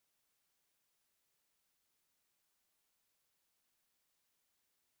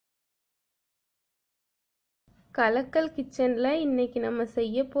கலக்கல் கிச்சனில் இன்றைக்கி நம்ம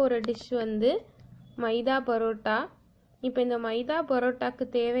செய்ய போகிற டிஷ் வந்து மைதா பரோட்டா. இப்போ இந்த மைதா பரோட்டாக்கு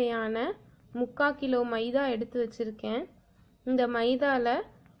தேவையான 3/4 கிலோ மைதா எடுத்து வச்சுருக்கேன். இந்த மைதாவில்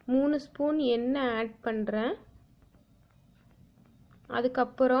 3 ஸ்பூன் எண்ணெய் ஆட் பண்ணுறேன்.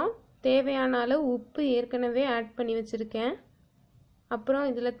 அதுக்கப்புறம் தேவையான அளவு உப்பு ஏற்கனவே ஆட் பண்ணி வச்சுருக்கேன். அப்புறம்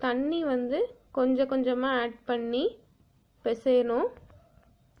இதில் தண்ணி வந்து கொஞ்சம் கொஞ்சமாக ஆட் பண்ணி பிசையணும்.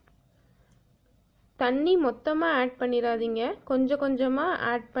 தண்ணி மொத்தமாக ஆட் பண்ணிடாதீங்க, கொஞ்சம் கொஞ்சமாக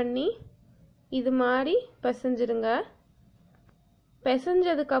ஆட் பண்ணி இது மாதிரி பிசைஞ்சிருங்க.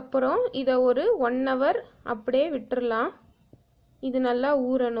 பிசைஞ்சதுக்கப்புறம் இதை ஒரு 1 hour அப்படியே விட்டுறலாம். இது நல்லா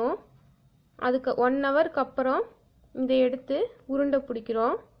ஊறணும். அதுக்கு 1 hourக்கு அப்புறம் இதை எடுத்து உருண்டை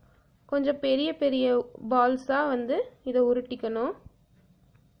பிடிக்கிறோம். கொஞ்சம் பெரிய பெரிய பால்ஸாக வந்து இதை உருட்டிக்கணும்.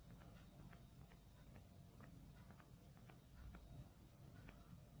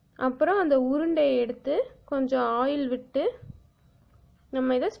 அப்புறம் அந்த உருண்டையை எடுத்து கொஞ்சம் ஆயில் விட்டு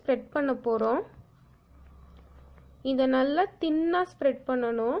நம்ம இதை ஸ்ப்ரெட் பண்ண போகிறோம். இதை நல்லா தின்னாக ஸ்ப்ரெட்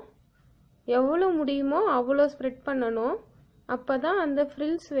பண்ணணும். எவ்வளோ முடியுமோ அவ்வளோ ஸ்ப்ரெட் பண்ணணும். அப்போ தான் அந்த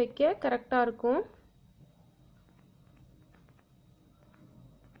ஃப்ரில்ஸ் வைக்க கரெக்டாக இருக்கும்.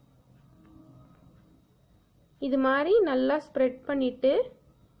 இது மாதிரி நல்லா ஸ்ப்ரெட் பண்ணிவிட்டு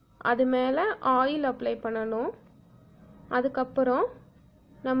அது மேலே ஆயில் அப்ளை பண்ணணும். அதுக்கப்புறம்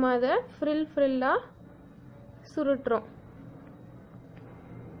நம்ம அதை ஃப்ரில்லாக சுருட்டுறோம்.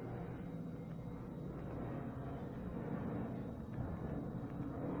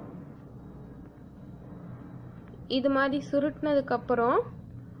 இது மாதிரி சுருட்டினதுக்கப்புறம்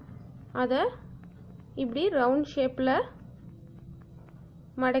அதை இப்படி ரவுண்ட் ஷேப்பில்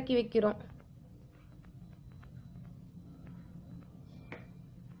மடக்கி வைக்கிறோம்.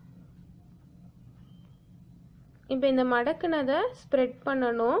 இப்போ இந்த மடக்குனதை ஸ்ப்ரெட்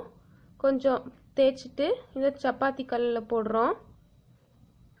பண்ணணும். கொஞ்சம் தேய்ச்சிட்டு இதை சப்பாத்தி கல்லில் போடுறோம்.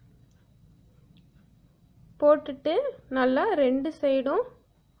 போட்டுட்டு நல்லா 2 சைடும்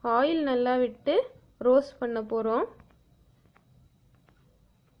ஆயில் நல்லா விட்டு ரோஸ்ட் பண்ண போகிறோம்.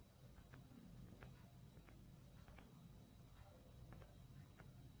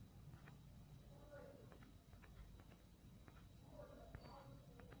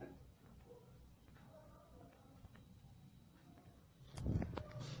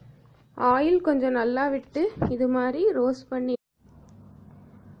 ஆயில் கொஞ்சம் நல்லா விட்டு இது மாதிரி ரோஸ்ட் பண்ணி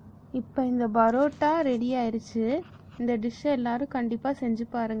இப்போ இந்த பரோட்டா ரெடி ஆயிடுச்சு. இந்த டிஷ்ஷை எல்லாரும் கண்டிப்பாக செஞ்சு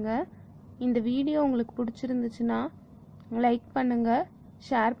பாருங்கள். இந்த வீடியோ உங்களுக்கு பிடிச்சிருந்துச்சுன்னா லைக் பண்ணுங்கள்,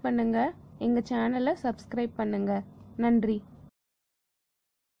 ஷேர் பண்ணுங்கள், எங்கள் சேனலை சப்ஸ்கிரைப் பண்ணுங்கள். நன்றி.